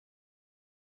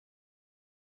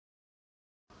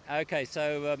Okay,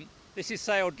 so this is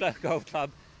Sale Golf Club.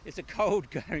 It's a cold,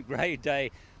 grey day,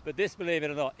 but this, believe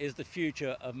it or not, is the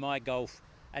future of my golf,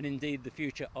 and indeed the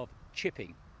future of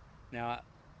chipping. Now,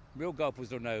 real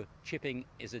golfers will know chipping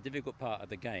is a difficult part of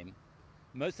the game.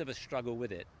 Most of us struggle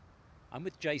with it. I'm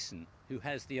with Jason, who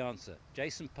has the answer.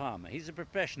 Jason Palmer. He's a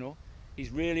professional.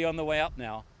 He's really on the way up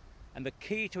now. And the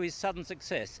key to his sudden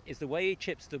success is the way he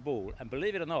chips the ball. And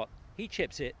believe it or not, he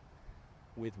chips it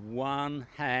with one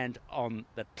hand on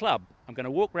the club. I'm going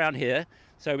to walk around here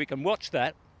so we can watch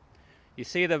that. You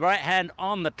see the right hand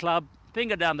on the club,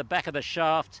 finger down the back of the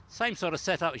shaft, same sort of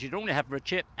setup as you normally have for a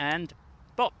chip, and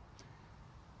bop.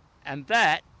 And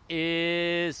that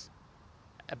is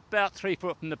about 3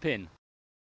 foot from the pin.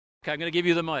 Okay, I'm going to give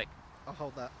you the mic. I'll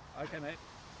hold that. Okay, mate.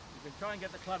 You can try and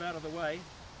get the club out of the way.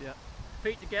 Yeah.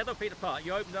 Feet together, feet apart.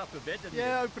 You opened up a bit, didn't you?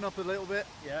 Yeah, open up a little bit.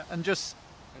 Yeah. And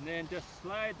then just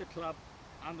slide the club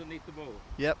underneath the ball.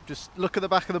 Yep, just look at the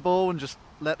back of the ball and just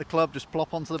let the club just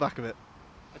plop onto the back of it.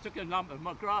 I took a lump of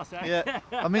my grass out. Yeah.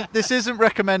 I mean, this isn't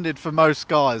recommended for most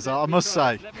guys, I must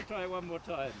say. Let me try it one more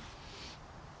time.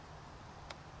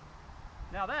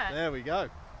 Now that. There we go.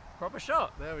 Proper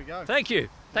shot. There we go. Thank you.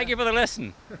 Thank you for the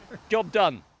lesson. Job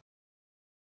done.